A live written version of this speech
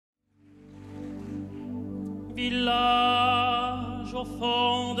Village au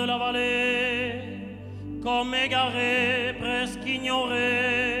fond de la vallée, comme égaré, presque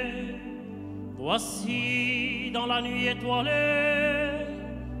ignoré, voici dans la nuit étoilée,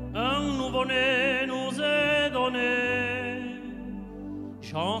 un nouveau-né nous est donné.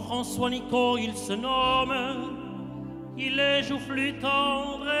 Jean-François Nico, il se nomme, il est joufflu,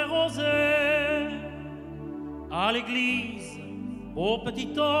 tendre et rosé. À l'église, beau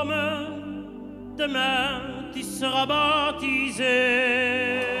petit homme, demain tu seras baptisé.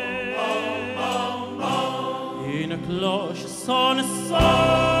 Une cloche sonne,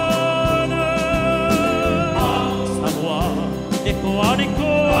 sonne, sa voix d'écho en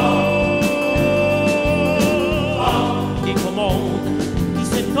écho, qui commande, qui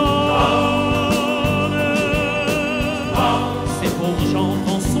s'étonne. C'est pour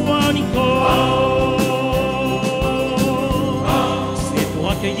Jean-François Nico, c'est pour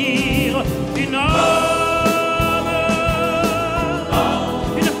accueillir une âme,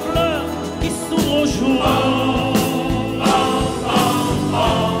 une fleur qui s'ouvre au jour.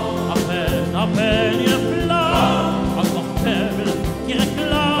 À peine une flamme, encore faible, qui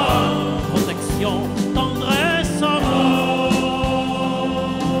réclame protection, tendresse, amour.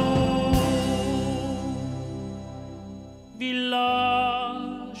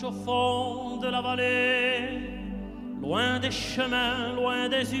 Village au fond de la vallée, loin des chemins, loin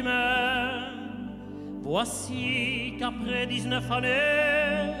des humains, voici qu'après 19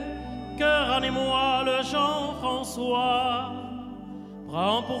 années, cœur en émoi le Jean-François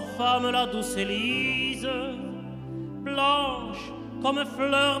prend pour femme la douce Élise, blanche comme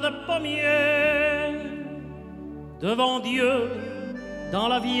fleur de pommier. Devant Dieu, dans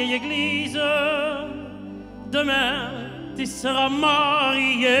la vieille église, demain tu seras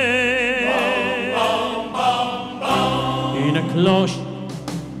marié. Une cloche,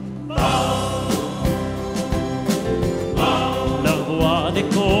 leur voix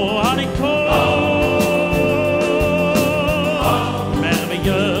d'écho à l'écho,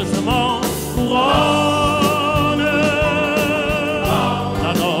 merveilleusement couronne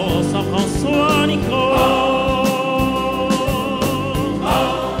la noce à François Nico.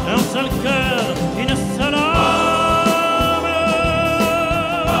 Un seul cœur, une seule âme,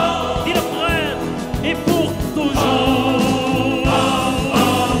 dit le prêtre, et pour toujours.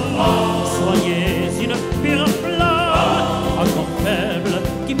 Soyez une pure flamme, encore faible,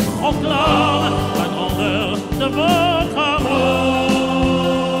 qui proclame la grandeur de votre amour.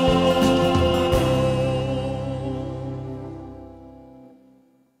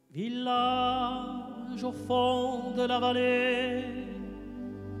 Village au fond de la vallée,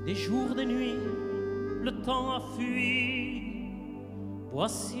 des jours, des nuits, le temps a fui.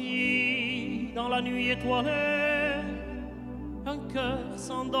 Voici dans la nuit étoilée, un cœur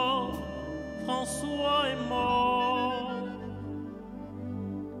s'endort, François est mort.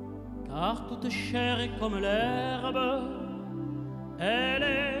 Car toute chair est comme l'herbe, elle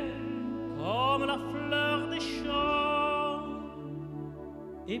est comme la fleur des champs.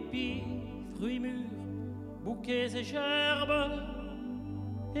 Épis, fruits mûrs, bouquets et gerbes,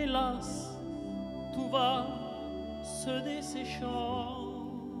 hélas, tout va se desséchant.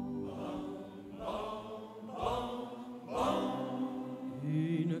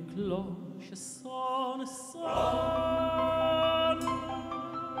 Une cloche sonne, sonne,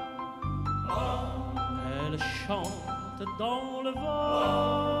 elle chante dans le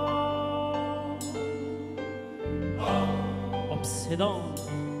vent, obsédante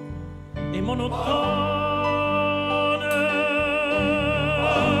et monotone,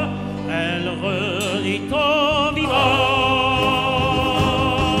 elle redit au vivant.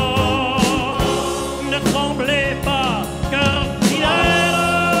 Ne tremblez pas, cœur fidèle,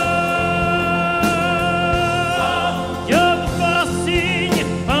 Dieu vous fera signe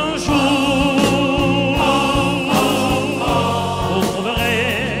un jour. Vous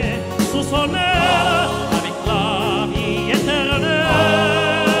trouverez sous son aile avec la vie éternelle,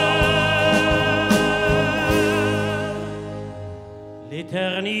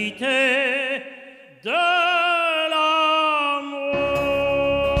 l'éternité de l'amour.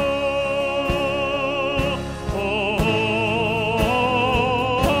 Oh, oh,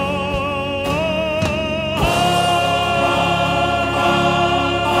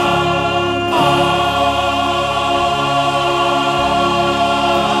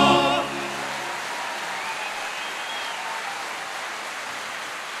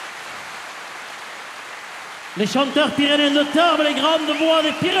 les chanteurs pyrénéens de Tarbes, les grandes voix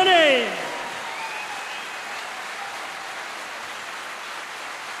des Pyrénées.